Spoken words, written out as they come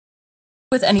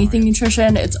With anything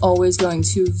nutrition, it's always going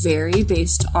to vary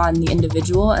based on the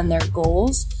individual and their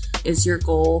goals. Is your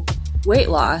goal weight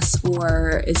loss,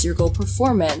 or is your goal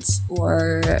performance,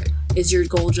 or is your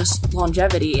goal just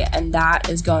longevity? And that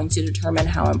is going to determine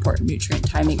how important nutrient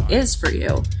timing is for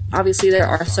you. Obviously, there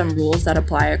are some rules that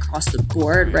apply across the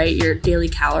board, right? Your daily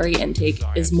calorie intake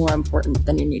is more important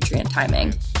than your nutrient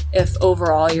timing. If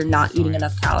overall you're not eating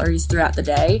enough calories throughout the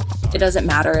day, it doesn't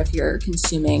matter if you're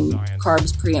consuming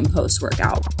carbs pre and post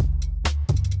workout.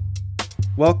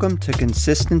 Welcome to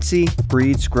Consistency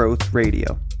Breeds Growth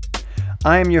Radio.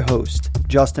 I am your host,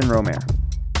 Justin Romare.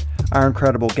 Our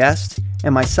incredible guest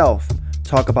and myself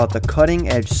talk about the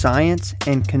cutting-edge science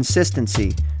and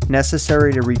consistency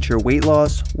necessary to reach your weight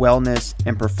loss, wellness,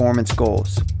 and performance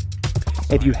goals.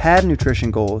 If you have nutrition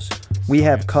goals, we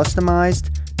have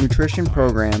customized nutrition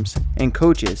programs and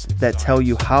coaches that tell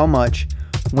you how much,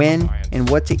 when, and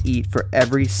what to eat for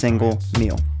every single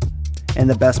meal. And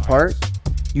the best part?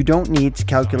 You don't need to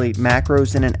calculate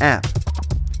macros in an app.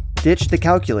 Ditch the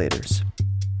calculators.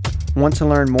 Want to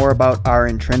learn more about our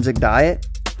intrinsic diet?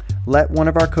 Let one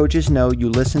of our coaches know you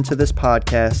listen to this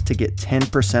podcast to get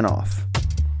 10% off.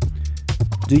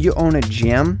 Do you own a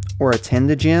gym or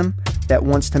attend a gym that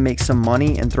wants to make some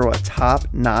money and throw a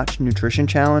top-notch nutrition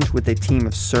challenge with a team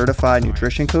of certified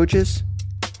nutrition coaches?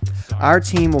 Our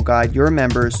team will guide your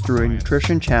members through a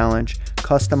nutrition challenge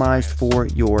customized for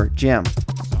your gym.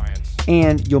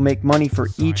 And you'll make money for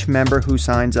each member who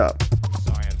signs up.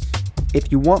 If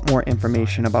you want more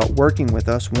information about working with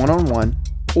us one-on-one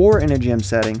or in a gym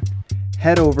setting,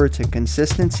 head over to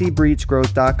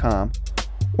consistencybreedsgrowth.com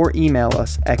or email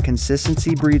us at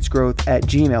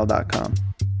consistencybreedsgrowth@gmail.com.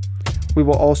 We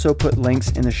will also put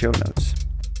links in the show notes.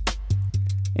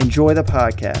 Enjoy the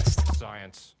podcast.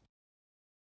 Science.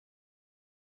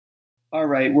 All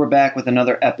right, we're back with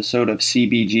another episode of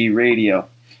CBG Radio.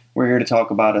 We're here to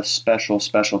talk about a special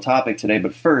topic today,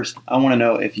 but first, I want to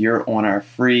know if you're on our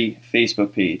free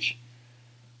Facebook page.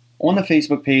 On the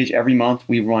Facebook page, every month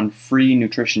we run free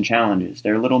nutrition challenges.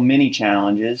 They're little mini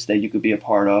challenges that you could be a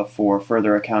part of for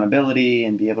further accountability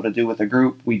and be able to do with a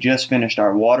group. We just finished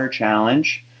our water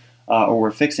challenge, or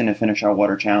we're fixing to finish our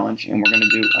water challenge, and we're going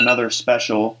to do another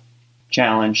special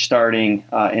challenge starting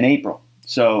in April.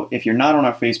 So if you're not on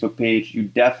our Facebook page, you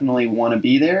definitely want to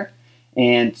be there.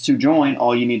 And to join,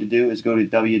 all you need to do is go to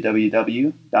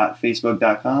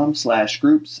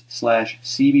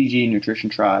www.facebook.com/groups/CBG Nutrition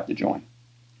Tribe to join.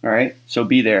 All right, so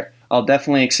be there. I'll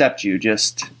definitely accept you.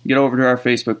 Just get over to our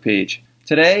Facebook page.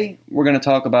 Today, we're going to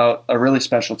talk about a really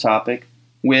special topic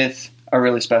with a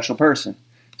really special person.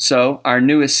 So our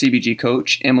newest CBG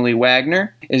coach, Emily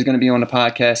Wagner, is going to be on the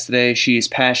podcast today. She's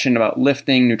passionate about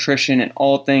lifting, nutrition, and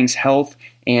all things health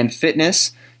and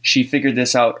fitness. She figured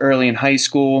this out early in high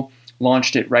school,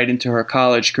 launched it right into her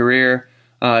college career.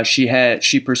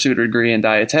 She pursued her degree in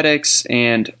dietetics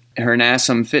and her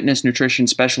NASM Fitness Nutrition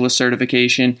Specialist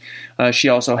certification. She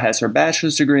also has her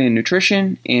bachelor's degree in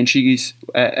nutrition, and she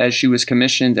was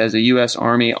commissioned as a U.S.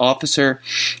 Army officer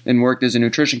and worked as a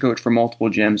nutrition coach for multiple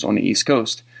gyms on the East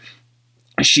Coast.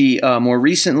 She more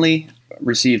recently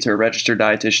received her registered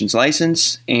dietitian's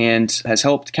license and has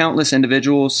helped countless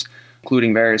individuals,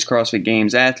 including various CrossFit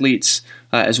Games athletes,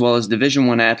 as well as Division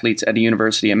I athletes at the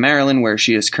University of Maryland, where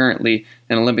she is currently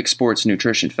an Olympic Sports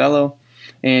Nutrition Fellow.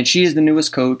 And she is the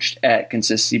newest coach at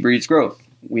Consistency Breeds Growth.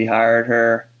 I hired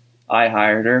her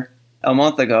a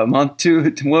month ago.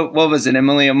 What was it,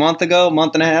 Emily? A month ago? A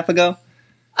month and a half ago?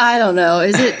 I don't know.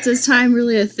 Is time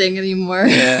really a thing anymore?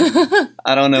 Yeah,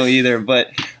 I don't know either. But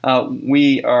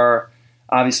we are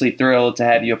obviously thrilled to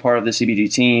have you a part of the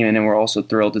CBG team. And then we're also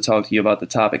thrilled to talk to you about the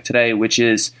topic today, which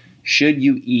is, should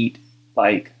you eat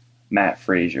like Matt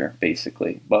Frazier,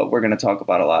 basically? But we're going to talk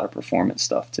about a lot of performance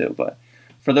stuff too. But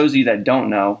for those of you that don't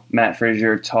know, Matt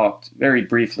Frazier talked very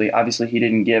briefly. Obviously, he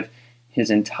didn't give his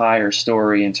entire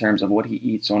story in terms of what he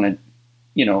eats on a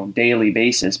daily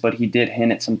basis, but he did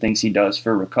hint at some things he does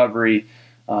for recovery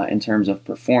in terms of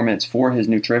performance for his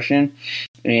nutrition.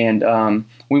 And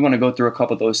we want to go through a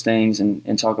couple of those things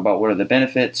and talk about what are the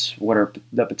benefits, what are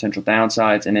the potential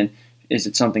downsides, and then is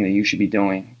it something that you should be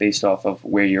doing based off of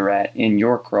where you're at in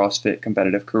your CrossFit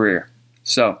competitive career.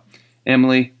 So,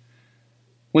 Emily,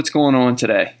 what's going on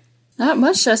today? Not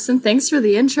much, Justin. Thanks for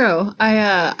the intro.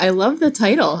 I love the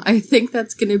title. I think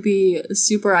that's going to be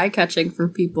super eye-catching for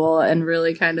people and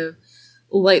really kind of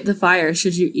light the fire.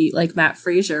 Should you eat like Matt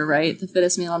Frazier, right? The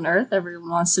fittest man on earth. Everyone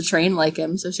wants to train like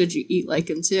him, so should you eat like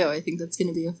him too? I think that's going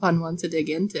to be a fun one to dig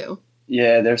into.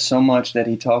 Yeah, there's so much that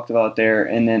he talked about there,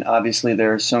 and then obviously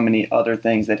there are so many other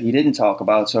things that he didn't talk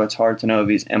about, so it's hard to know if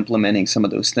he's implementing some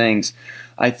of those things.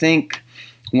 I think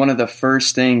one of the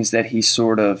first things that he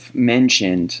sort of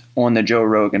mentioned on the Joe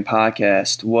Rogan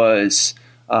podcast was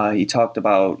he talked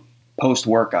about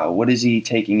post-workout. What is he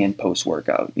taking in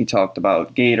post-workout? He talked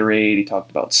about Gatorade. He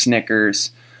talked about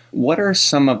Snickers. What are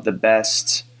some of the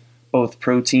best both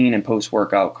protein and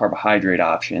post-workout carbohydrate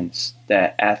options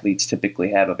that athletes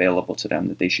typically have available to them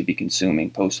that they should be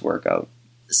consuming post-workout?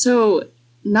 So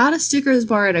not a Snickers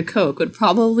bar and a Coke would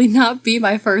probably not be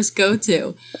my first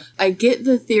go-to. I get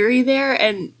the theory there,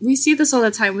 and we see this all the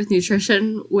time with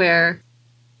nutrition where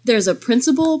there's a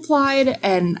principle applied,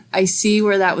 and I see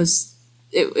where that was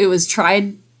it was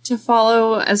tried to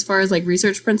follow as far as like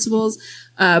research principles,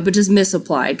 but just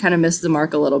misapplied, kind of missed the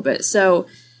mark a little bit. So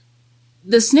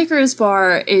the Snickers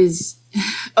bar is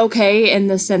okay in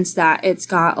the sense that it's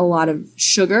got a lot of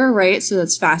sugar, right? So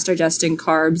that's fast digesting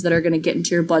carbs that are going to get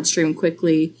into your bloodstream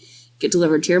quickly, get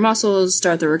delivered to your muscles,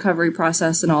 start the recovery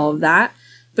process and all of that.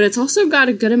 But it's also got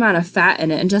a good amount of fat in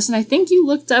it. And Justin, I think you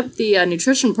looked up the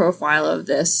nutrition profile of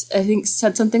this. I think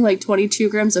said something like 22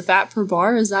 grams of fat per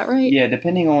bar. Is that right? Yeah,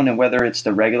 depending on whether it's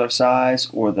the regular size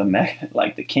or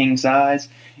like the king size,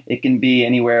 it can be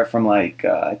anywhere from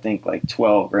I think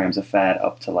 12 grams of fat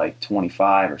up to like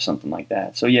 25 or something like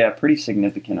that. So yeah, pretty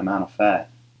significant amount of fat.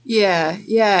 Yeah.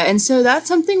 And so that's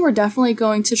something we're definitely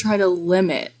going to try to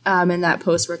limit in that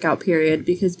post-workout period,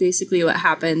 because basically what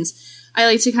happens, I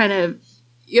like to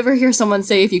you ever hear someone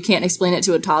say if you can't explain it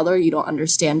to a toddler, you don't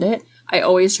understand it? I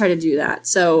always try to do that.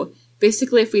 So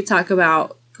basically if we talk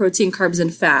about protein, carbs,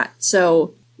 and fat,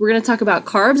 so we're going to talk about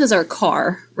carbs as our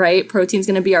car, right? Protein's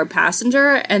going to be our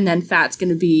passenger, and then fat's going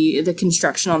to be the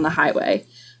construction on the highway.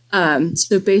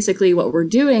 So basically what we're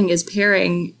doing is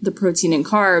pairing the protein and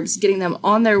carbs, getting them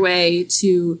on their way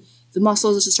to the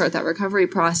muscles to start that recovery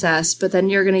process, but then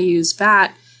you're going to use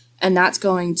fat, and that's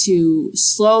going to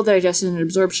slow the digestion and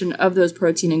absorption of those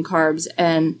protein and carbs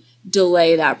and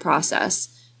delay that process.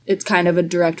 It's kind of a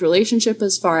direct relationship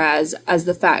as far as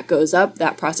the fat goes up,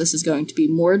 that process is going to be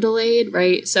more delayed,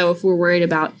 right? So if we're worried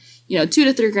about, 2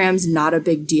 to 3 grams, not a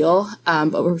big deal,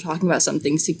 but we're talking about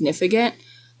something significant,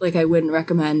 like I wouldn't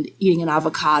recommend eating an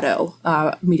avocado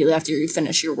immediately after you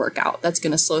finish your workout. That's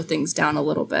going to slow things down a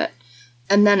little bit.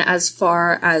 And then as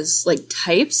far as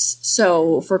types,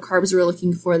 so for carbs, we're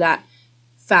looking for that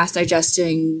fast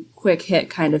digesting, quick hit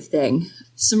kind of thing.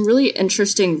 Some really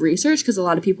interesting research, because a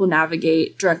lot of people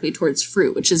navigate directly towards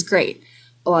fruit, which is great.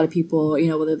 A lot of people,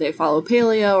 whether they follow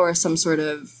paleo or some sort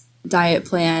of diet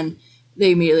plan,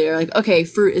 they immediately are like, okay,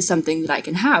 fruit is something that I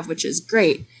can have, which is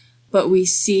great. But we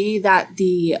see that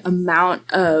the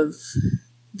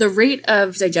rate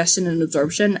of digestion and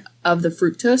absorption of the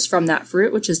fructose from that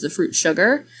fruit, which is the fruit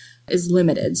sugar, is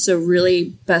limited. So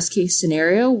really, best case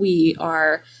scenario, we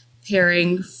are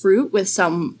pairing fruit with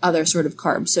some other sort of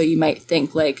carb. So you might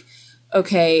think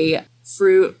okay,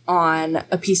 fruit on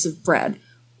a piece of bread,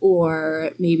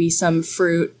 or maybe some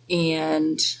fruit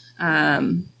and,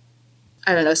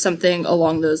 something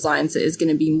along those lines that is going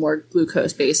to be more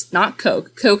glucose based, not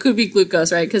Coke. Coke would be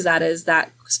glucose, right? Because that is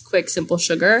that quick, simple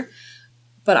sugar.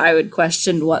 But I would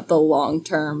question what the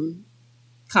long-term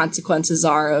consequences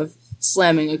are of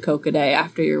slamming a Coke a day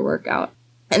after your workout.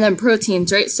 And then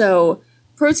proteins, right? So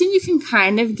protein, you can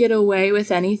kind of get away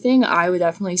with anything. I would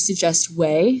definitely suggest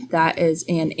whey. That is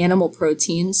an animal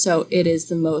protein. So it is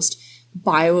the most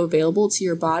bioavailable to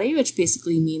your body, which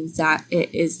basically means that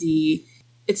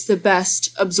it's the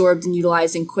best absorbed and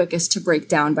utilized and quickest to break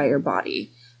down by your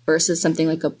body, versus something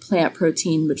like a plant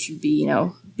protein, which would be,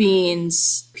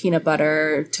 beans, peanut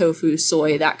butter, tofu,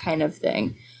 soy, that kind of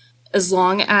thing. As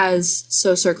long as,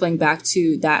 so circling back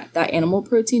to that animal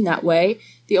protein, that way,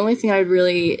 the only thing I'd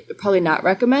really probably not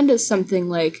recommend is something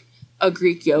like a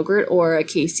Greek yogurt or a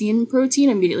casein protein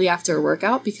immediately after a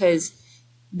workout, because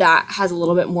that has a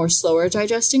little bit more slower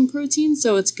digesting protein.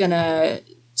 So it's going to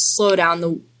slow down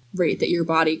the rate that your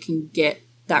body can get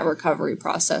that recovery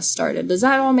process started. Does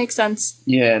that all make sense?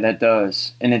 Yeah, that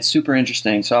does. And it's super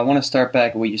interesting. So I want to start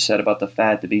back at what you said about the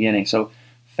fat at the beginning. So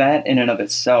fat in and of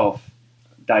itself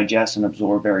digests and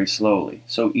absorb very slowly.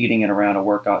 So eating it around a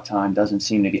workout time doesn't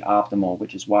seem to be optimal,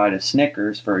 which is why the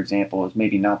Snickers, for example, is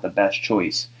maybe not the best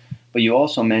choice. But you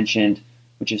also mentioned,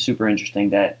 which is super interesting,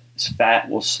 that fat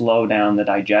will slow down the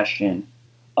digestion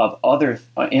of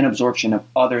and absorption of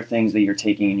other things that you're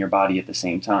taking in your body at the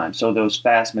same time. So those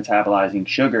fast metabolizing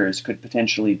sugars could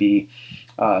potentially be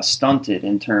stunted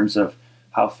in terms of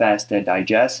how fast they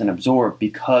digest and absorb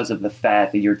because of the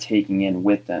fat that you're taking in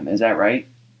with them. Is that right?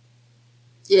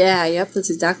 Yeah, yep, that's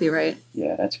exactly right.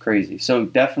 Yeah, that's crazy. So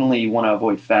definitely you want to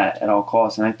avoid fat at all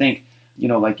costs. And I think,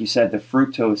 like you said, the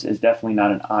fructose is definitely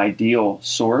not an ideal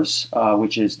source,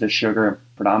 which is the sugar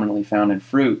predominantly found in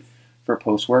fruit. for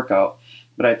post-workout.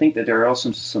 But I think that there are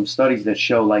also some studies that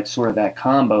show like sort of that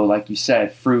combo, like you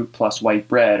said, fruit plus white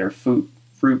bread or fruit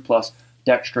plus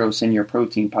dextrose in your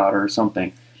protein powder or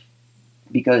something.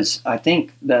 Because I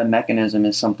think the mechanism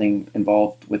is something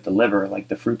involved with the liver, like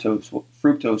the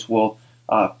fructose will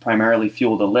primarily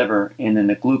fuel the liver, and then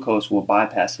the glucose will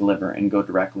bypass the liver and go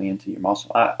directly into your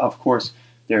muscle. Of course,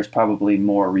 there's probably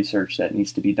more research that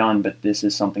needs to be done, but this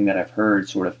is something that I've heard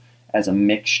sort of as a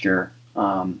mixture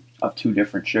of two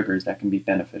different sugars that can be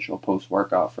beneficial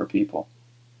post-workout for people.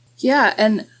 Yeah,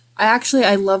 and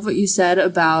I love what you said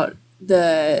about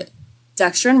the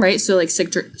dextrin, right? So like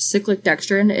cyclic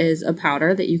dextrin is a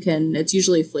powder that it's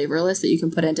usually flavorless, that you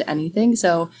can put into anything.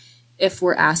 So if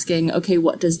we're asking, okay,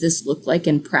 what does this look like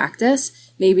in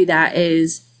practice? Maybe that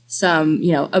is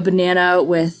a banana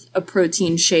with a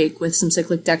protein shake with some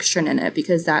cyclic dextrin in it,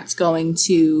 because that's going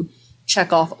to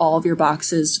check off all of your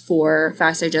boxes for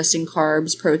fast digesting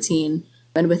carbs, protein,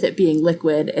 and with it being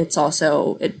liquid, it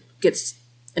gets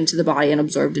into the body and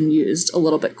absorbed and used a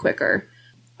little bit quicker.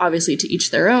 Obviously, to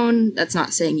each their own. That's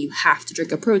not saying you have to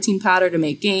drink a protein powder to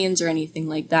make gains or anything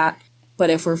like that. But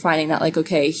if we're finding that, like,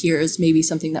 okay, here's maybe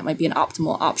something that might be an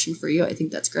optimal option for you, I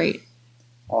think that's great.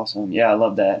 Awesome. Yeah, I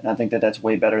love that. And I think that that's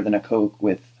way better than a Coke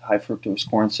with high fructose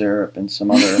corn syrup and some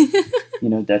other,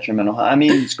 detrimental. I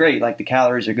mean, it's great. Like, the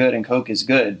calories are good and Coke is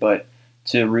good, but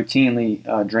to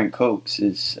routinely drink Cokes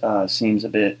seems a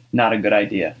bit not a good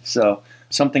idea. So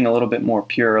something a little bit more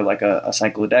pure, like a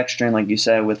cyclodextrin, like you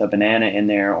said, with a banana in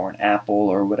there or an apple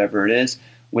or whatever it is,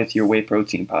 with your whey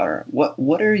protein powder.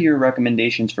 What are your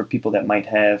recommendations for people that might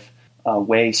have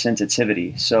whey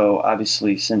sensitivity? So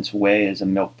obviously, since whey is a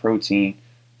milk protein,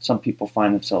 some people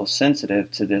find themselves sensitive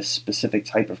to this specific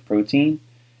type of protein.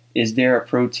 Is there a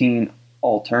protein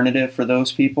alternative for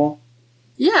those people?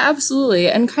 Yeah, absolutely.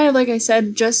 And kind of like I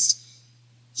said, just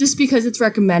because it's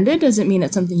recommended doesn't mean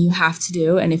it's something you have to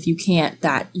do. And if you can't,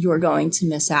 that you're going to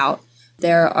miss out.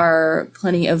 There are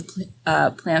plenty of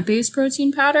plant-based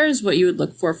protein powders. What you would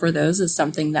look for those is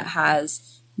something that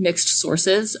has mixed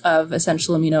sources of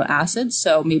essential amino acids.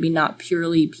 So maybe not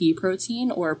purely pea protein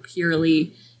or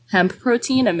purely hemp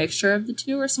protein, a mixture of the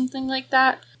two or something like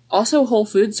that. Also, whole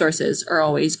food sources are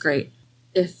always great.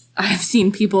 If I've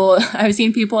seen people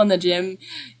in the gym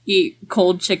eat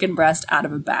cold chicken breast out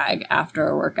of a bag after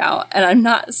a workout. And I'm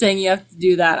not saying you have to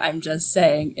do that. I'm just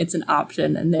saying it's an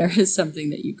option and there is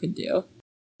something that you could do.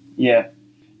 Yeah.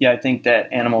 Yeah, I think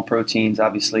that animal proteins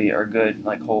obviously are good,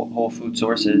 like whole food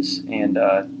sources. And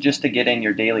just to get in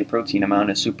your daily protein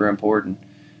amount is super important.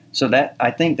 So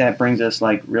I think that brings us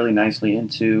like really nicely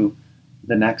into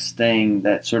the next thing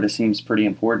that sort of seems pretty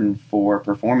important for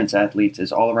performance athletes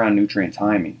is all around nutrient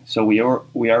timing. So we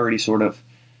already sort of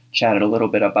chatted a little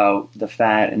bit about the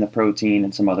fat and the protein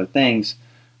and some other things,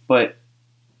 but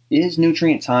is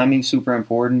nutrient timing super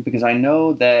important? Because I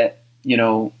know that,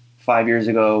 5 years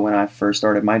ago when I first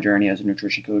started my journey as a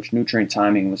nutrition coach, nutrient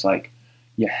timing was like,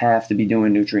 you have to be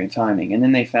doing nutrient timing. And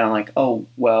then they found like, oh,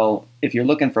 well, if you're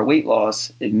looking for weight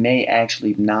loss, it may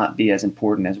actually not be as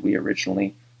important as we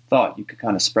originally thought. You could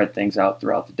kind of spread things out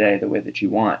throughout the day the way that you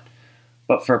want.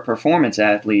 But for performance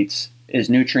athletes, is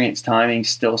nutrients timing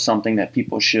still something that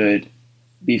people should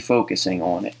be focusing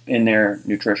on in their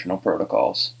nutritional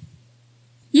protocols?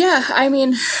 Yeah, I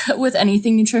mean, with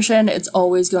anything nutrition, it's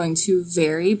always going to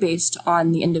vary based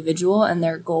on the individual and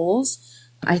their goals.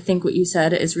 I think what you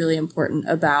said is really important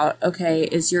about, okay,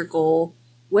 is your goal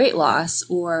weight loss,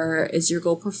 or is your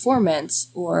goal performance,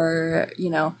 or,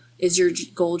 is your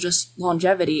goal just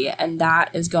longevity? And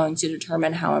that is going to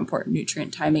determine how important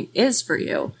nutrient timing is for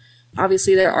you.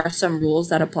 Obviously, there are some rules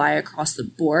that apply across the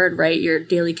board, right? Your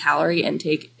daily calorie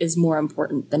intake is more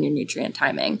important than your nutrient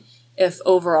timing. If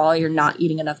overall you're not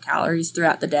eating enough calories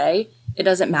throughout the day, it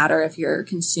doesn't matter if you're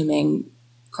consuming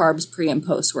carbs pre and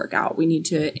post workout. We need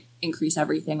to increase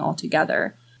everything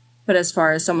altogether. But as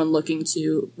far as someone looking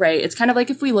to, right, it's kind of like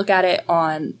if we look at it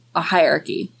on a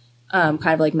hierarchy, kind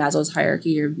of like Maslow's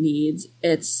hierarchy of needs.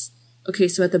 It's, okay,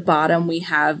 so at the bottom we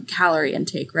have calorie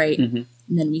intake, right? Mm-hmm.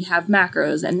 And then we have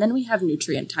macros, and then we have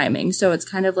nutrient timing. So it's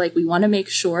kind of like we want to make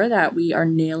sure that we are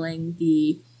nailing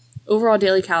the overall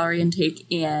daily calorie intake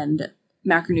and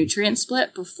macronutrient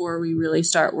split before we really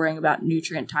start worrying about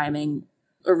nutrient timing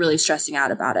or really stressing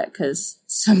out about it, because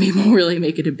some people really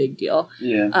make it a big deal.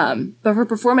 Yeah. But for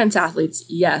performance athletes,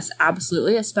 yes,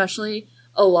 absolutely. Especially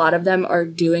a lot of them are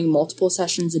doing multiple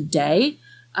sessions a day.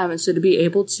 And so to be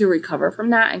able to recover from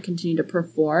that and continue to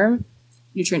perform,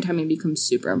 nutrient timing becomes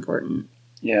super important.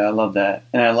 Yeah, I love that.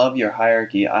 And I love your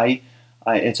hierarchy.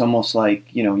 It's almost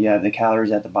like, you have the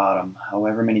calories at the bottom,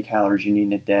 however many calories you need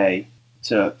in a day.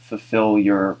 to fulfill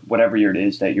your whatever it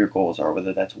is that your goals are,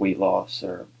 whether that's weight loss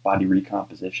or body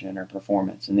recomposition or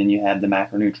performance. And then you have the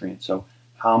macronutrients. So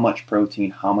how much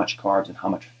protein, how much carbs, and how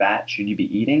much fat should you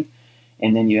be eating?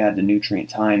 And then you have the nutrient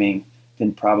timing,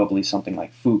 then probably something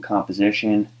like food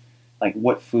composition, like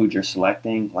what food you're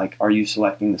selecting. Like, are you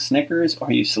selecting the Snickers or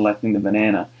are you selecting the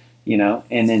banana? You know,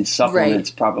 and then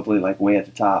supplements probably like way at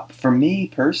the top. For me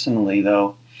personally,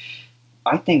 though,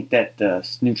 I think that the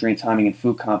nutrient timing and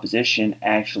food composition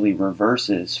actually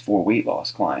reverses for weight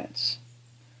loss clients.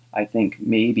 I think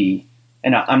maybe,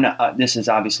 and I'm not, this is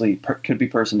obviously could be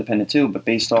person dependent too, but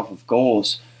based off of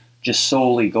goals, just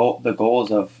solely the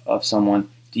goals of someone,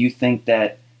 do you think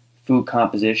that food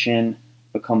composition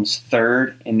becomes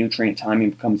third and nutrient timing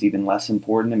becomes even less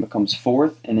important and becomes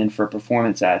fourth? And then for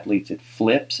performance athletes, it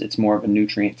flips. It's more of a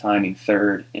nutrient timing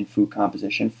third and food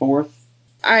composition fourth.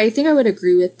 I think I would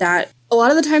agree with that. A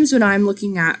lot of the times when I'm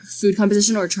looking at food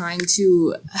composition or trying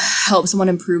to help someone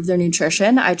improve their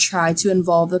nutrition, I try to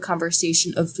involve the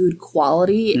conversation of food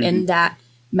quality in that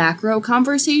macro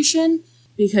conversation,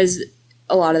 because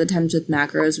a lot of the times with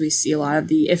macros, we see a lot of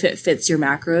the if it fits your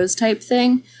macros type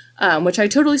thing, which I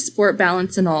totally support,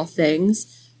 balance in all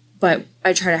things. But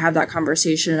I try to have that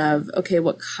conversation of, okay,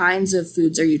 what kinds of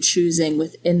foods are you choosing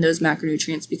within those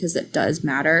macronutrients, because that does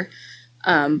matter.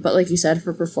 But like you said,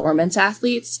 for performance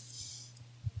athletes,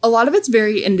 a lot of it's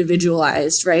very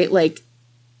individualized, right? Like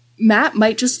Matt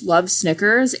might just love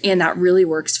Snickers and that really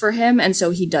works for him. And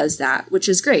so he does that, which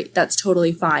is great. That's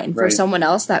totally fine. For someone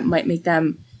else, that might make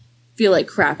them feel like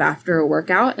crap after a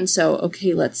workout. And so,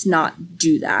 okay, let's not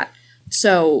do that.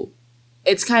 So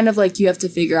it's kind of like you have to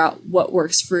figure out what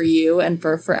works for you. And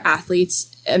for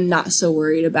athletes, I'm not so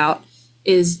worried about,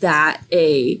 is that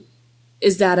a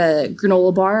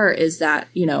granola bar or is that,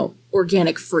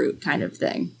 organic fruit kind of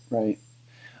thing? Right.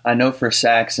 I know for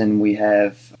Saxon, we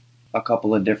have a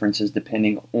couple of differences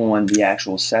depending on the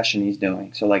actual session he's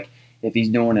doing. So like if he's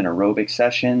doing an aerobic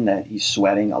session that he's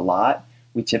sweating a lot,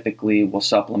 we typically will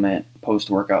supplement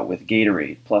post-workout with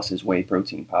Gatorade plus his whey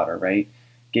protein powder, right?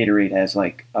 Gatorade has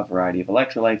like a variety of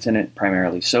electrolytes in it,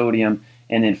 primarily sodium.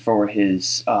 And then for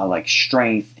his like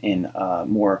strength and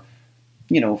more,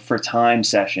 for time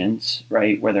sessions,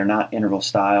 right, where they're not interval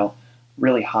style,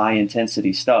 really high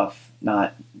intensity stuff,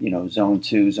 not, zone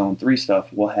 2, zone 3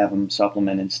 stuff, we'll have them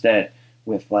supplement instead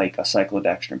with like a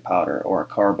cyclodextrin powder or a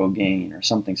Carbogain or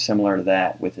something similar to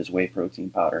that with his whey protein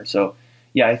powder. So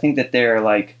yeah, I think that they're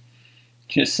like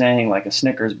just saying like a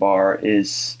Snickers bar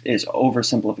is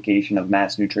oversimplification of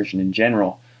mass nutrition in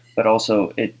general, but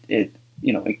also it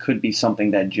could be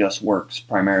something that just works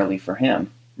primarily for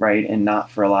him, right? And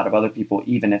not for a lot of other people,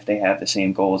 even if they have the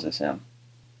same goals as him.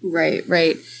 Right.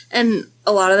 And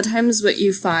a lot of the times what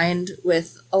you find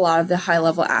with a lot of the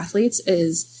high-level athletes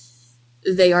is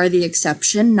they are the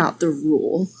exception, not the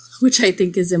rule, which I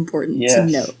think is important to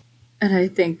note. And I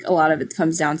think a lot of it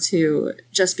comes down to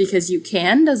just because you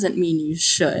can doesn't mean you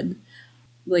should.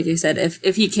 Like you said,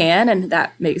 if he can and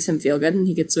that makes him feel good and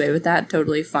he gets away with that,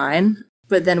 totally fine.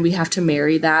 But then we have to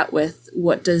marry that with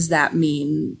what does that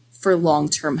mean for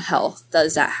long-term health?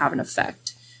 Does that have an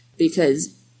effect?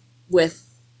 Because with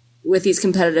these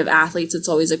competitive athletes, it's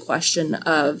always a question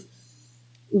of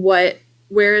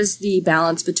where is the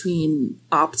balance between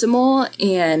optimal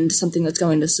and something that's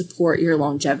going to support your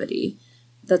longevity?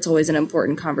 That's always an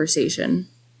important conversation.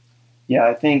 Yeah,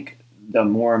 I think the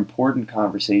more important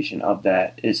conversation of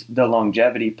that is the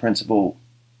longevity principle,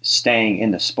 staying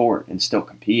in the sport and still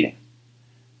competing,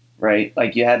 right?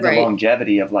 Like you have the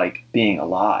longevity of like being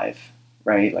alive,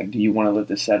 right? Like, do you want to live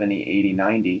to 70, 80,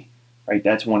 90? Right,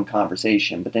 that's one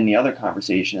conversation. But then the other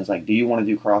conversation is like, do you want to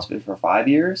do CrossFit for 5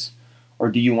 years? Or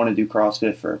do you want to do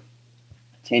CrossFit for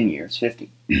 10 years,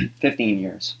 15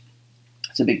 years?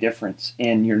 It's a big difference.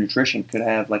 And your nutrition could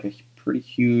have like a pretty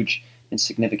huge and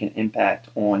significant impact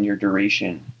on your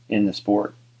duration in the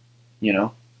sport,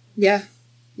 Yeah,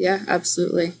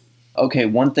 absolutely. Okay,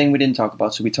 one thing we didn't talk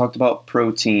about. So we talked about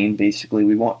protein. Basically,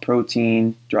 we want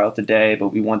protein throughout the day, but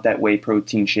we want that whey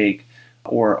protein shake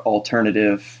or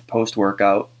alternative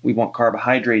post-workout. We want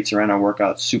carbohydrates around our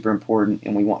workout, super important,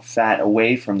 and we want fat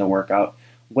away from the workout.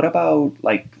 What about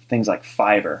like things like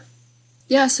fiber?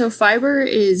 Yeah, so fiber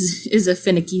is a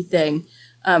finicky thing.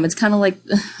 It's kind of like,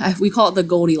 we call it the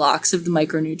Goldilocks of the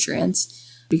micronutrients,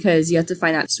 because you have to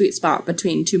find that sweet spot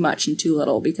between too much and too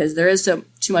little, because there is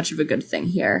too much of a good thing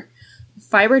here.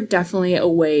 Fiber definitely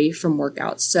away from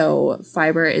workouts. So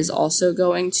fiber is also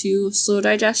going to slow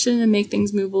digestion and make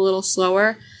things move a little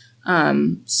slower.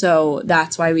 So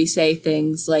that's why we say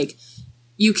things like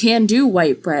you can do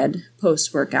white bread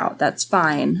post-workout. That's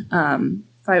fine.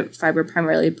 Fiber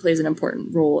primarily plays an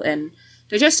important role in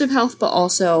digestive health, but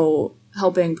also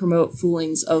helping promote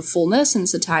feelings of fullness and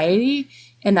satiety.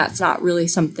 And that's not really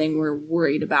something we're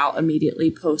worried about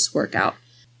immediately post-workout.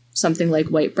 Something like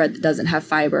white bread that doesn't have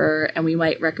fiber, and we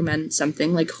might recommend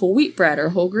something like whole wheat bread or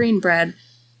whole grain bread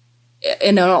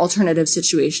in an alternative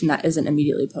situation that isn't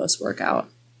immediately post-workout.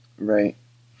 Right.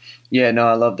 Yeah, no,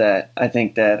 I love that. I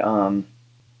think that,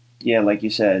 like you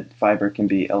said, fiber can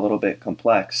be a little bit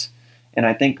complex. And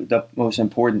I think the most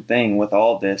important thing with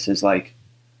all of this is like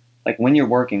when you're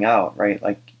working out, right?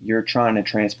 Like you're trying to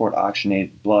transport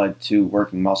oxygenated blood to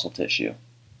working muscle tissue,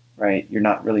 right? You're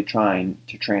not really trying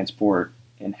to transport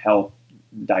and help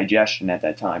digestion at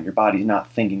that time. Your body's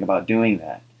not thinking about doing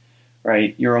that,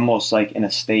 right? You're almost like in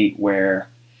a state where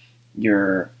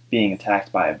you're being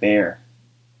attacked by a bear,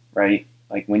 right?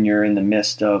 Like when you're in the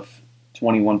midst of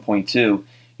 21.2,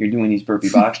 you're doing these burpee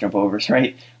box jump overs,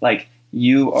 right? Like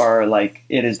you are like,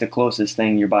 it is the closest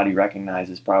thing your body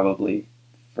recognizes probably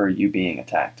for you being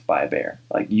attacked by a bear.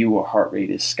 Like your heart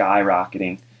rate is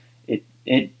skyrocketing.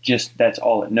 It just, that's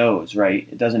all it knows, right?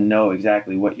 It doesn't know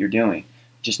exactly what you're doing.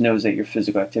 It just knows that your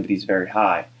physical activity is very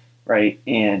high, right?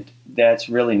 And that's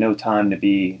really no time to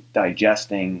be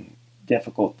digesting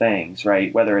difficult things,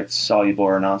 right? Whether it's soluble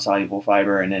or non-soluble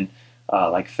fiber, and then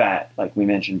like fat, like we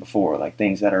mentioned before, like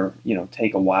things that are,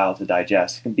 take a while to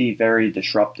digest. It can be very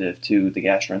disruptive to the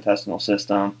gastrointestinal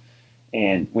system,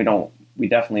 and we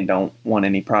definitely don't want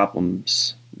any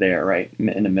problems there, right?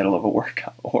 In the middle of a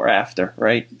workout or after,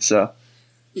 right? So.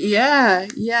 Yeah,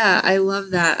 I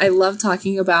love that. I love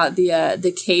talking about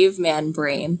the caveman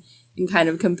brain and kind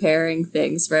of comparing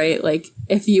things, right? Like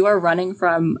if you are running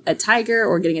from a tiger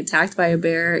or getting attacked by a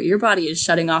bear, your body is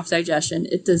shutting off digestion.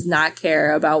 It does not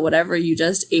care about whatever you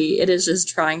just ate. It is just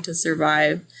trying to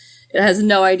survive. It has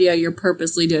no idea you're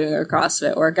purposely doing a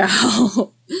CrossFit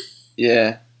workout.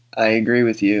 Yeah, I agree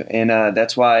with you. And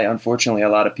that's why, unfortunately, a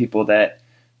lot of people that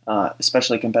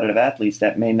especially competitive athletes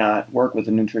that may not work with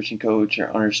a nutrition coach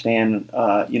or understand,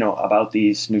 about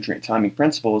these nutrient timing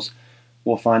principles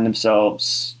will find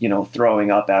themselves,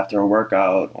 throwing up after a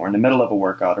workout or in the middle of a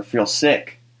workout or feel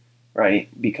sick, right?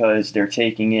 Because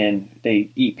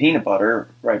they eat peanut butter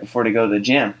right before they go to the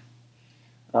gym,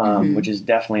 which is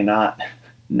definitely not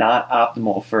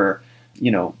optimal for,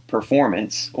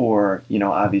 performance or,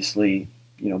 obviously,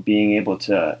 being able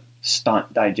to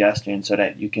stunt digestion so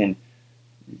that you can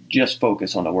just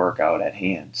focus on the workout at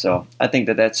hand. So I think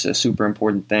that that's a super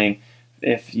important thing.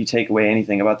 If you take away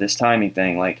anything about this timing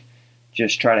thing, like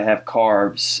just try to have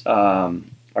carbs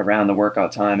around the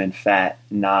workout time and fat,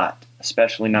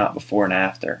 especially not before and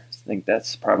after. I think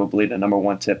that's probably the number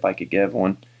one tip I could give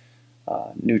on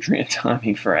nutrient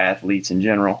timing for athletes in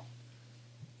general.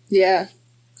 Yeah.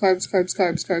 Carbs. Carbs.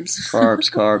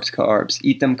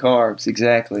 Eat them carbs.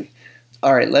 Exactly.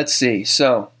 All right, let's see.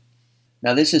 So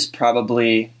now this is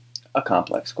probably a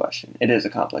complex question. It is a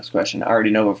complex question. I already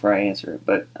know before I answer it,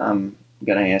 but I'm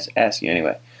going to ask you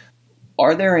anyway.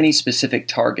 Are there any specific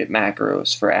target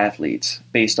macros for athletes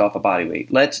based off of body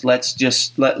weight? Let's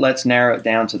narrow it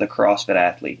down to the CrossFit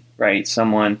athlete, right?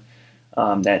 Someone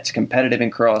that's competitive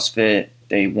in CrossFit.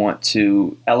 They want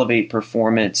to elevate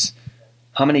performance.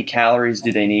 How many calories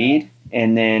do they need?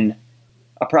 And then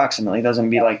approximately, doesn't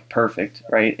be like perfect,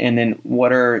 right? And then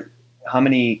how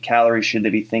many calories should they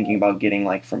be thinking about getting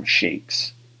like from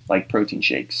shakes, like protein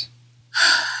shakes?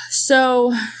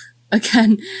 So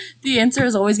again, the answer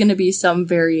is always going to be some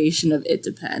variation of it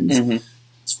depends. Mm-hmm.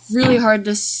 It's really hard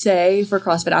to say for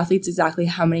CrossFit athletes exactly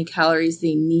how many calories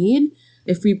they need.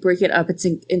 If we break it up, it's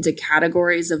into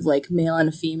categories of like male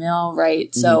and female, right?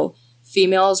 Mm-hmm. So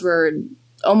females were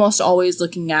almost always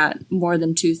looking at more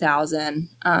than 2,000.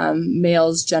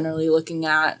 Males generally looking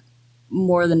at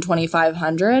more than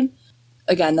 2,500.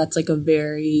 Again, that's like a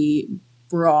very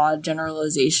broad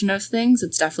generalization of things.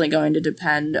 It's definitely going to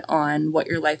depend on what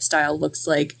your lifestyle looks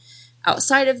like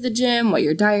outside of the gym, what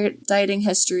your dieting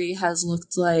history has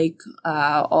looked like,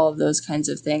 all of those kinds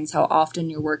of things, how often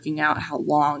you're working out, how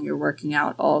long you're working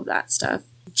out, all of that stuff.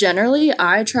 Generally,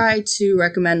 I try to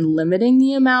recommend limiting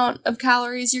the amount of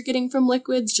calories you're getting from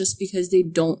liquids just because they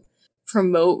don't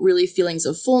promote really feelings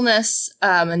of fullness,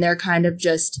 and they're kind of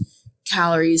just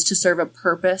calories to serve a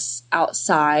purpose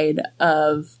outside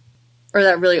of, or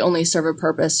that really only serve a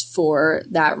purpose for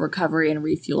that recovery and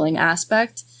refueling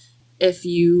aspect. If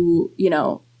you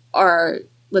are,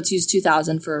 let's use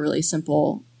 2,000 for a really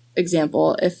simple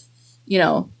example. If,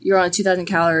 you're on a 2,000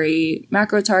 calorie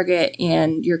macro target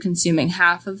and you're consuming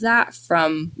half of that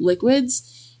from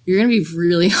liquids, you're going to be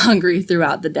really hungry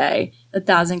throughout the day.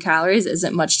 1,000 calories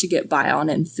isn't much to get by on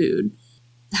in food.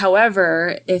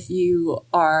 However, if you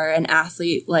are an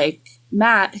athlete like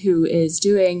Matt, who is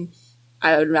doing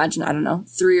I would imagine, I don't know,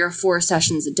 3 or 4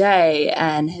 sessions a day,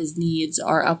 and his needs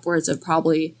are upwards of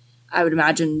probably, I would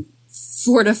imagine,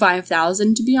 4,000 to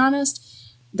 5,000, to be honest.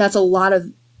 That's a lot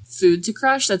of food to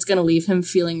crush. That's going to leave him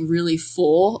feeling really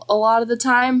full a lot of the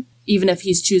time. Even if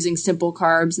he's choosing simple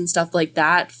carbs and stuff like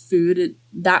that,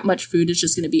 that much food is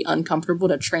just going to be uncomfortable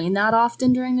to train that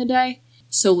often during the day.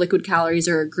 So liquid calories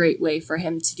are a great way for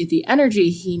him to get the energy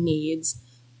he needs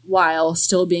while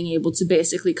still being able to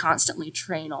basically constantly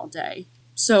train all day.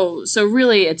 So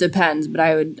really it depends, but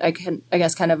I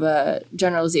guess kind of a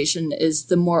generalization is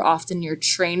the more often you're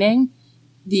training,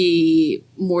 the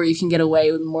more you can get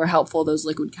away with, the more helpful those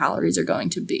liquid calories are going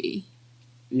to be.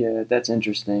 Yeah, that's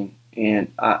interesting.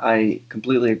 And I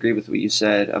completely agree with what you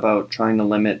said about trying to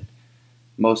limit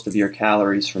most of your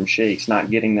calories from shakes,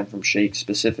 not getting them from shakes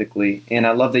specifically. And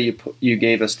I love that you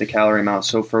gave us the calorie amount.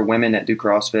 So for women that do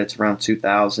CrossFit, it's around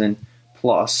 2,000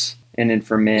 plus. And then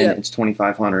for men, It's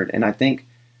 2,500. And I think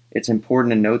it's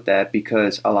important to note that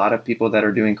because a lot of people that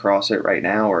are doing CrossFit right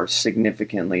now are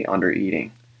significantly under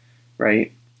eating,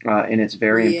 right? And it's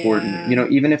very important. You know,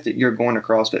 even if you're going to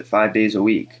CrossFit 5 days a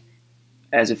week,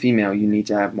 as a female, you need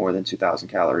to have more than 2,000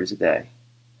 calories a day,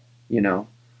 you know?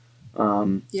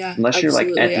 Unless you're like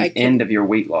at the end of your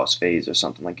weight loss phase or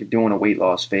something, like you're doing a weight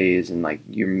loss phase and like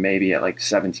you're maybe at like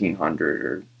 1,700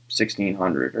 or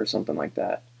 1,600 or something like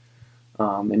that.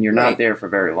 And you're not there for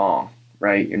very long,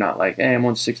 right? You're not like, hey, I'm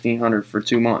on 1,600 for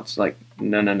 2 months. Like,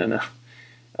 no.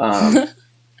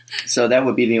 So that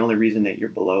would be the only reason that you're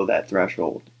below that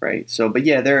threshold, right? So, but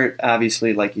yeah, there are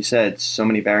obviously, like you said, so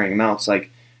many varying amounts. Like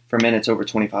for men, it's over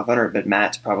 2,500, but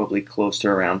Matt's probably close to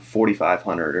around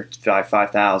 4,500 or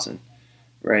 5,000,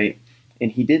 right?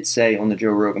 And he did say on the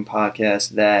Joe Rogan podcast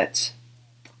that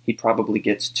he probably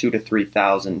gets 2,000 to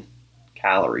 3,000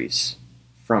 calories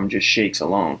from just shakes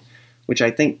alone, which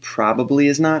I think probably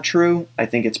is not true. I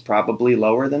think it's probably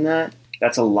lower than that.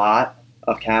 That's a lot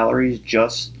of calories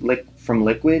just from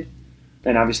liquid.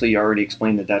 And obviously you already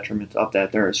explained the detriments of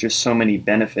that. There's just so many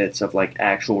benefits of like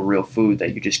actual real food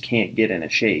that you just can't get in a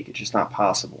shake. It's just not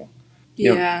possible.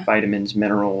 You know, vitamins,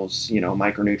 minerals, you know,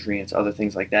 micronutrients, other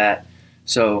things like that.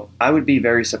 So I would be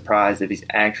very surprised if he's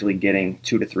actually getting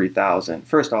 2,000 to 3,000.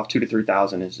 First off, 2,000 to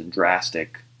 3,000 is a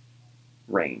drastic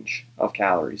range of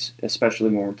calories,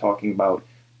 especially when we're talking about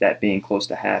that being close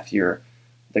to half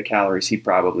the calories he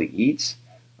probably eats.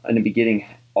 And to be getting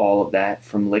all of that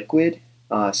from liquid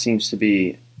seems to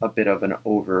be a bit of an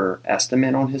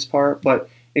overestimate on his part, but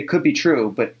it could be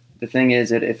true. But the thing is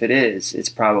that if it is,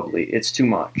 it's too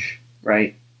much,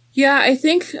 right? Yeah, I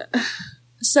think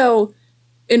so.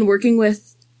 In working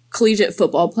with collegiate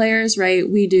football players, right,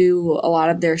 we do a lot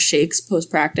of their shakes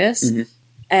post-practice. Mm-hmm.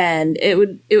 And it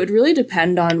would really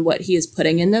depend on what he is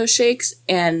putting in those shakes.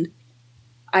 And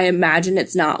I imagine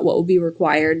it's not what will be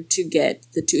required to get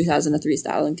the 2,000 to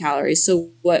 3,000 calories.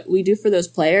 So what we do for those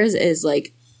players is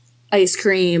like ice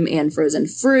cream and frozen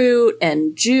fruit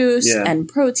and juice and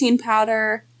protein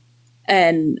powder.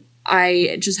 And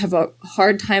I just have a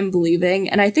hard time believing.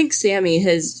 And I think Sammy,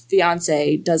 his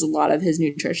fiance, does a lot of his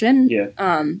nutrition. Yeah.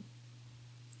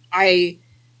 I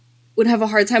would have a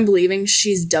hard time believing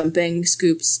she's dumping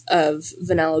scoops of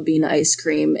vanilla bean ice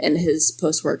cream in his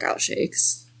post-workout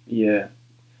shakes. Yeah.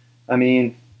 I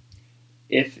mean,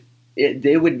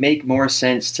 it would make more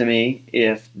sense to me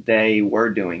if they were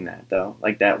doing that, though.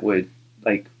 Like that would,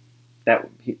 like that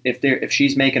if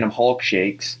she's making him Hulk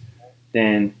shakes,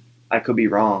 then I could be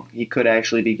wrong. He could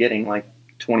actually be getting like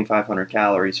 2,500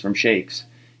 calories from shakes,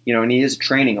 you know, and he is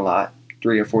training a lot,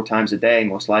 3 or 4 times a day,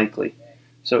 most likely.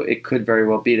 So it could very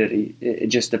well be that it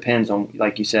just depends on,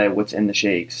 like you said, what's in the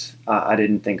shakes. I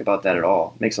didn't think about that at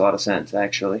all. Makes a lot of sense,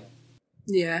 actually.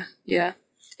 Yeah.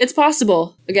 It's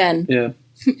possible. Again,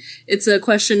 it's a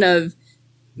question of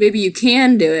maybe you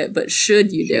can do it, but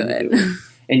should you do it?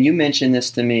 And you mentioned this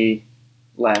to me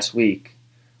last week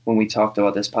when we talked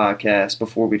about this podcast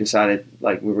before we decided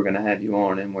like we were going to have you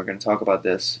on and we're going to talk about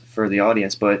this for the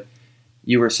audience. But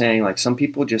you were saying like some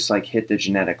people just like hit the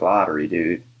genetic lottery,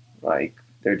 dude. Like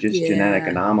they're just genetic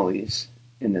anomalies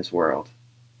in this world.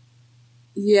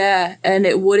 Yeah, and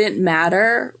it wouldn't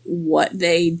matter what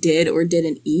they did or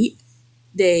didn't eat.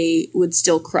 They would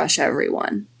still crush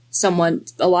everyone.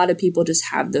 A lot of people just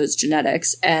have those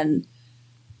genetics. And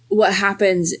what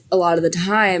happens a lot of the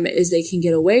time is they can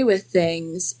get away with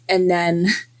things. And then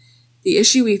the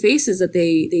issue we face is that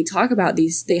they talk about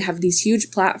they have these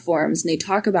huge platforms and they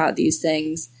talk about these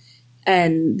things.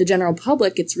 And the general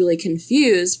public gets really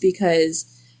confused because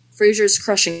Fraser's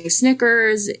crushing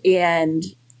Snickers and,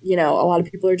 you know, a lot of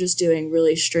people are just doing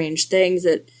really strange things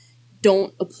that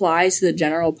don't apply to the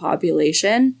general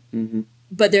population. Mm-hmm.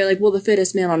 But they're like, well, the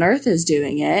fittest man on earth is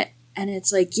doing it. And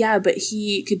it's like, yeah, but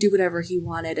he could do whatever he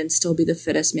wanted and still be the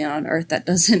fittest man on earth. That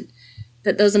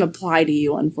doesn't apply to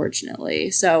you,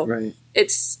 unfortunately. So Right.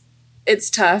 It's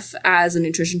tough as a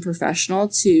nutrition professional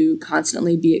to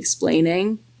constantly be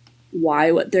explaining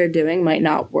why what they're doing might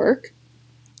not work,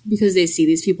 because they see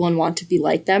these people and want to be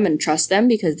like them and trust them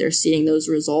because they're seeing those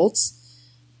results.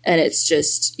 And it's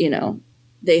just,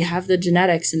 they have the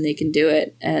genetics and they can do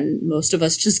it. And most of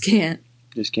us just can't.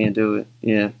 Just can't do it.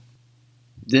 Yeah.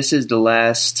 This is the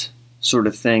last sort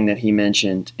of thing that he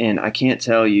mentioned. And I can't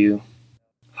tell you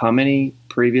how many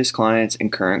previous clients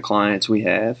and current clients we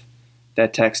have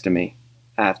that texted me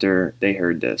after they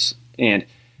heard this. And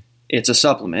it's a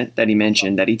supplement that he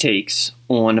mentioned that he takes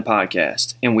on the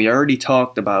podcast. And we already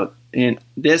talked about in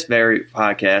this very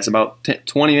podcast about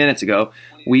 20 minutes ago,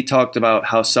 we talked about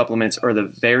how supplements are the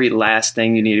very last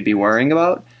thing you need to be worrying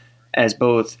about as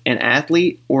both an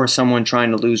athlete or someone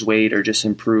trying to lose weight or just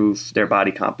improve their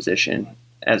body composition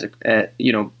as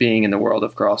being in the world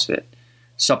of CrossFit.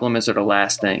 Supplements are the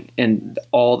last thing. And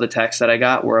all the texts that I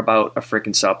got were about a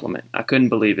freaking supplement. I couldn't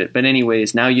believe it. But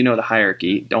anyways, now you know the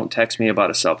hierarchy. Don't text me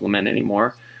about a supplement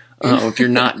anymore. If you're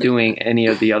not doing any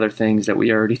of the other things that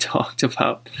we already talked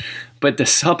about. But the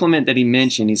supplement that he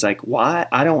mentioned, he's like, why?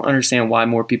 I don't understand why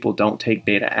more people don't take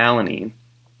beta-alanine.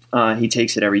 He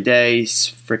takes it every day. He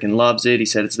freaking loves it. He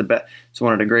said it's the best. It's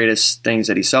one of the greatest things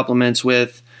that he supplements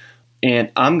with.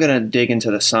 And I'm going to dig into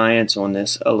the science on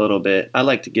this a little bit. I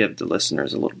like to give the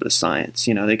listeners a little bit of science.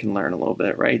 They can learn a little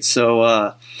bit, right?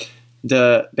 So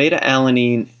the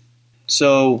beta-alanine,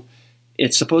 so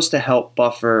it's supposed to help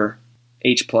buffer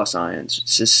H+ ions.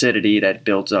 It's acidity that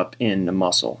builds up in the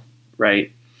muscle,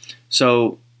 right?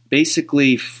 So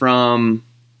basically from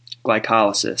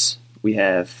glycolysis, we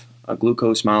have a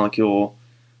glucose molecule,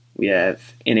 we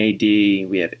have NAD,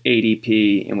 we have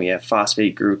ADP, and we have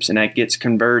phosphate groups, and that gets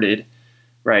converted,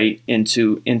 right,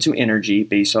 into energy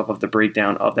based off of the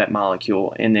breakdown of that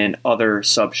molecule, and then other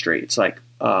substrates like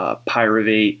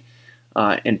pyruvate,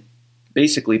 and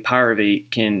basically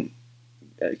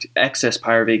excess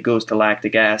pyruvate goes to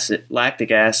lactic acid,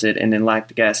 and then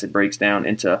lactic acid breaks down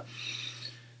into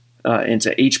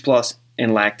H+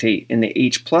 and lactate. And the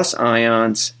H+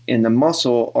 ions in the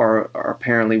muscle are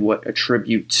apparently what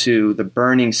attribute to the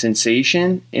burning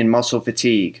sensation and muscle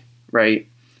fatigue, right?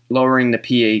 Lowering the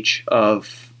pH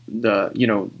of the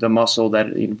muscle that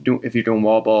if you're doing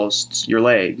wall balls, your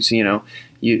legs,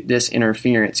 this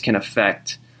interference can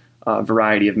affect a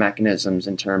variety of mechanisms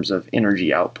in terms of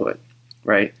energy output,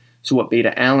 right? So what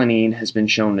beta-alanine has been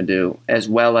shown to do, as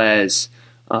well as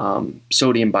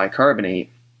sodium bicarbonate,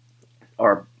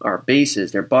 are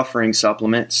bases. They're buffering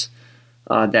supplements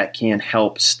that can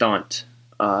help stunt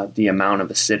the amount of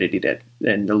acidity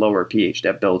and the lower pH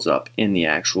that builds up in the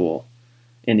actual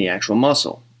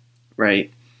muscle,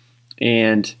 right?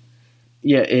 And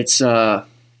yeah, it's so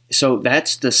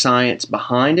that's the science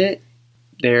behind it.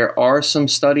 There are some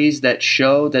studies that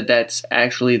show that that's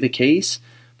actually the case,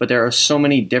 but there are so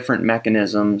many different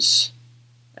mechanisms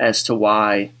as to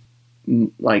why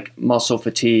like muscle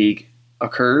fatigue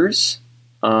occurs.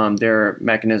 There are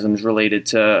mechanisms related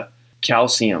to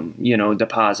calcium,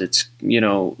 deposits,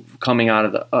 coming out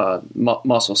of the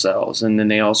muscle cells. And then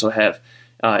they also have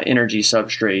energy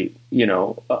substrate,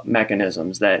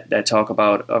 mechanisms that talk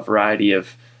about a variety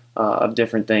of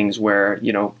different things where,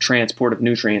 transport of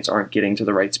nutrients aren't getting to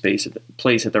the right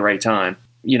place at the right time,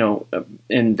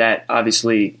 and that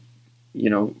obviously,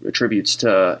 attributes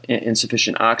to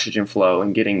insufficient oxygen flow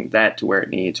and getting that to where it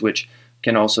needs, which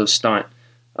can also stunt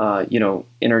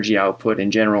energy output in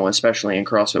general, especially in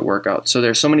CrossFit workouts. So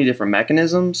there's so many different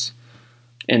mechanisms,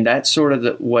 and that's sort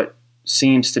of what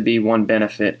seems to be one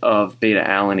benefit of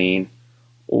beta-alanine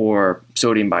or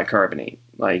sodium bicarbonate,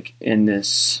 like in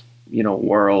this,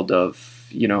 world of,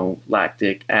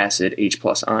 lactic acid, H+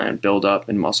 ion buildup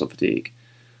and muscle fatigue.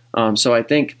 So I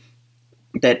think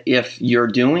that if you're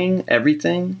doing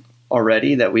everything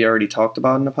already that we already talked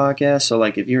about in the podcast, so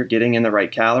like if you're getting in the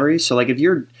right calories, so like if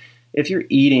you're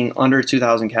eating under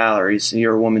 2,000 calories, and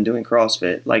you're a woman doing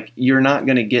CrossFit, like you're not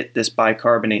going to get this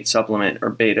bicarbonate supplement or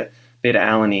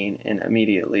beta-alanine and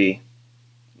immediately,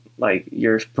 like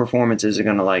your performances are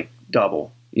going to like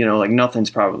double. Like nothing's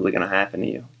probably going to happen to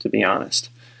you, to be honest.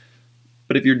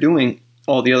 But if you're doing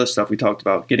all the other stuff we talked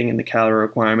about, getting in the calorie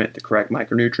requirement, the correct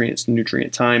micronutrients, the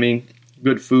nutrient timing,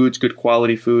 good foods, good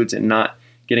quality foods, and not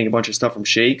getting a bunch of stuff from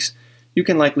shakes, you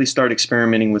can likely start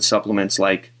experimenting with supplements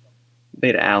like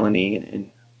beta-alanine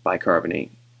and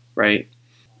bicarbonate, right?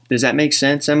 Does that make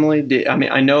sense, Emily?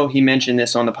 I know he mentioned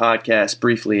this on the podcast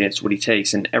briefly. It's what he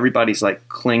takes, and everybody's like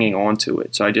clinging on to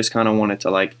it. So I just kind of wanted to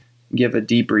like give a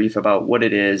debrief about what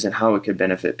it is and how it could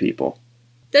benefit people.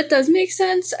 That does make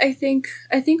sense. I think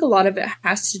a lot of it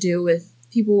has to do with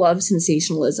people love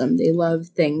sensationalism. They love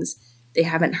things they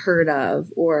haven't heard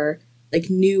of, or like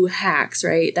new hacks,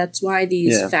 right? That's why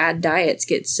these fad diets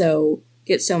get so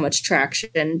much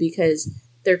traction, because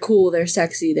they're cool, they're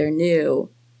sexy, they're new.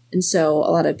 And so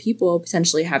a lot of people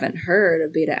potentially haven't heard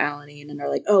of beta alanine and are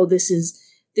like, oh, this is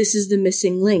the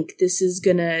missing link. This is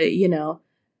gonna,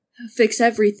 fix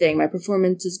everything. My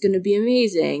performance is gonna be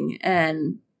amazing.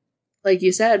 And like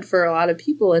you said, for a lot of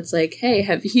people, it's like, hey,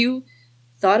 have you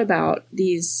thought about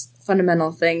these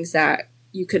fundamental things that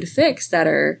you could fix that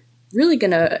are really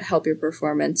gonna help your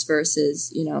performance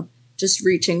versus, just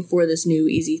reaching for this new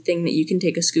easy thing that you can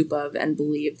take a scoop of and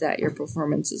believe that your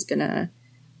performance is gonna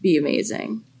be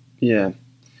amazing. Yeah.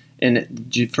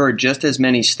 And for just as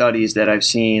many studies that I've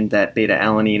seen that beta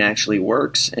alanine actually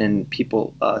works and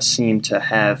people seem to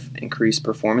have increased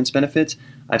performance benefits,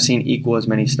 I've seen equal as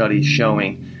many studies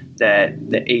showing that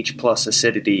the H+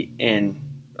 acidity in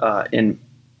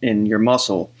your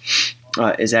muscle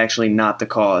is actually not the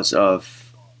cause of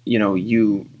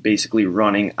you basically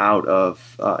running out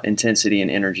of intensity and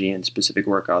energy in specific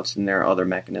workouts. And there are other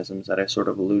mechanisms that I sort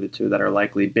of alluded to that are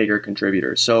likely bigger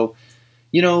contributors. So,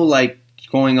 like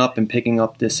going up and picking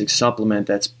up this supplement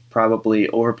that's probably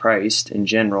overpriced in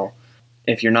general,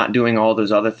 if you're not doing all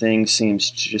those other things, seems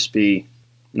to just be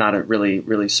not a really,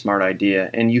 really smart idea.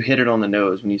 And you hit it on the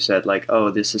nose when you said like,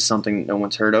 oh, this is something no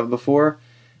one's heard of before,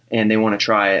 and they want to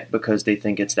try it because they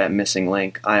think it's that missing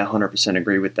link. I 100%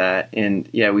 agree with that. And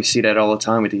yeah, we see that all the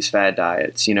time with these fad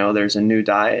diets. There's a new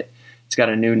diet. It's got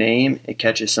a new name. It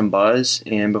catches some buzz.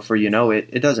 And before you know it,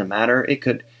 it doesn't matter.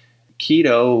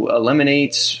 Keto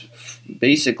eliminates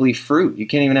basically fruit. You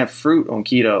can't even have fruit on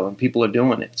keto, and people are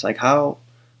doing it. It's like, how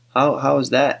is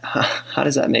that? How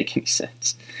does that make any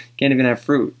sense? You can't even have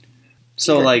fruit.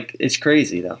 So it's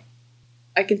crazy though.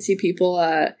 I can see people,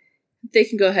 they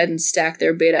can go ahead and stack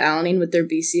their beta alanine with their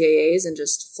BCAAs and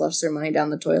just flush their money down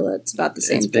the toilet. It's about the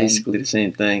same thing. It's basically the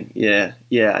same thing. Yeah.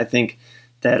 Yeah. I think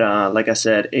that, like I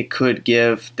said, it could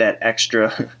give that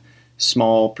extra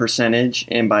small percentage.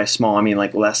 And by small, I mean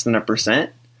like less than 1%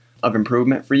 of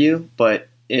improvement for you. But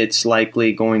it's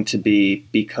likely going to be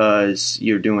because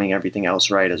you're doing everything else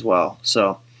right as well.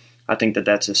 So I think that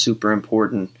that's a super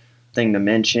important thing to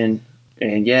mention.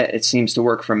 And yeah, it seems to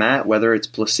work for Matt, whether it's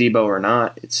placebo or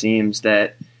not. It seems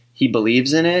that he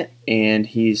believes in it, and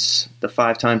he's the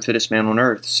 5-time fittest man on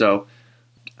earth. So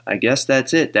I guess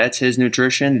that's it. That's his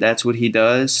nutrition. That's what he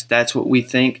does. That's what we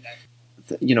think,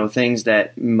 things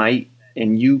that might,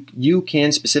 and you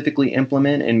can specifically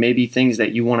implement, and maybe things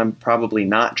that you want to probably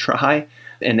not try,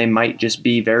 and they might just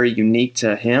be very unique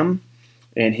to him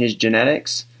and his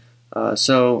genetics.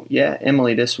 So yeah,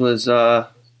 Emily, this was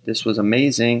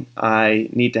amazing. I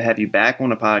need to have you back on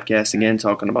the podcast again,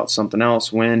 talking about something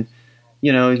else when,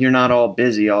 you're not all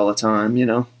busy all the time,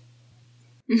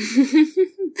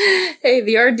 Hey,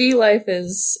 the RD life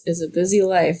is a busy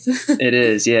life. It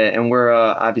is, yeah. And we're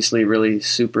obviously really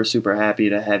super, super happy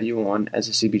to have you on as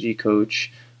a CBG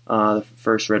coach, the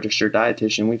first registered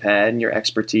dietitian we've had, and your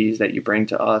expertise that you bring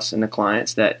to us and the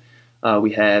clients that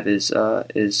we have is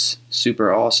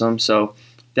super awesome. So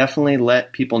definitely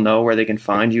let people know where they can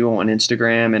find you on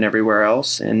Instagram and everywhere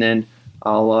else, and then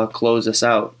I'll close us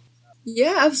out.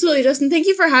 Yeah, absolutely, Justin. Thank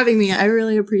you for having me. I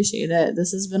really appreciate it.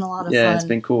 This has been a lot of fun. Yeah, it's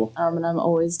been cool. And I'm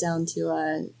always down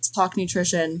to talk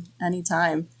nutrition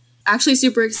anytime. Actually,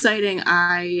 super exciting.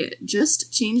 I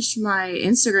just changed my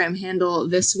Instagram handle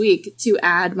this week to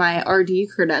add my RD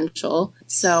credential.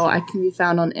 So I can be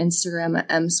found on Instagram at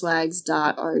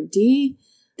mswags.rd.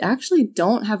 Actually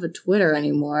don't have a Twitter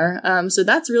anymore. So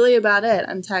that's really about it.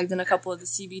 I'm tagged in a couple of the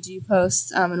CBG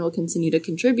posts, and will continue to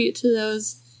contribute to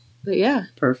those. But yeah.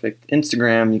 Perfect.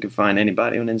 Instagram, you can find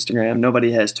anybody on Instagram.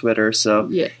 Nobody has Twitter. So,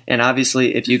 yeah. And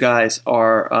obviously, if you guys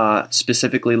are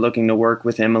specifically looking to work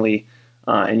with Emily,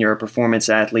 and you're a performance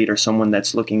athlete or someone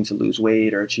that's looking to lose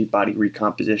weight or achieve body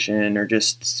recomposition or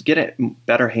just get a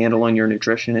better handle on your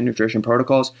nutrition and nutrition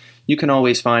protocols, you can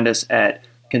always find us at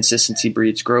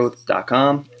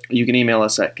consistencybreedsgrowth.com. You can email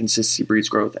us at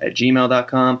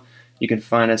consistencybreedsgrowth@gmail.com. You can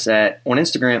find us on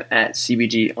Instagram at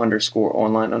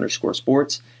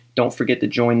CBG_online_sports. Don't forget to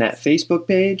join that Facebook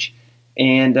page.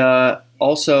 And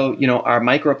also, our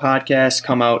micro podcasts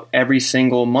come out every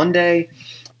single Monday.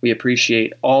 We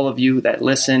appreciate all of you that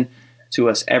listen to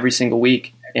us every single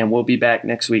week, and we'll be back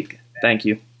next week. Thank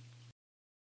you.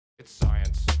 It's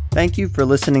science. Thank you for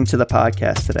listening to the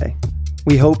podcast today.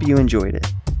 We hope you enjoyed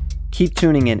it. Keep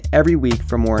tuning in every week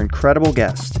for more incredible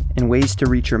guests and ways to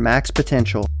reach your max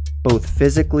potential, both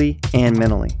physically and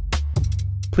mentally.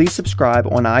 Please subscribe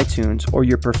on iTunes or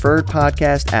your preferred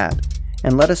podcast app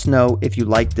and let us know if you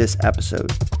like this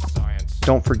episode. Science.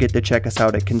 Don't forget to check us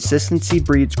out at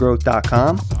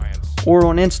consistencybreedsgrowth.com or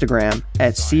on Instagram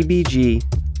at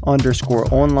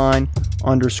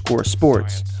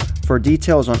CBG_online_sports for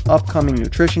details on upcoming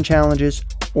nutrition challenges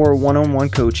or one-on-one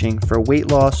coaching for weight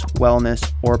loss,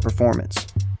 wellness, or performance.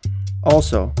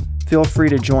 Also, feel free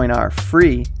to join our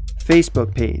free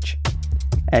Facebook page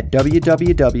at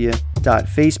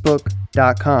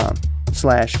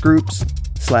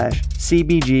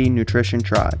www.facebook.com/groups/CBG Nutrition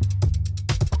Tribe.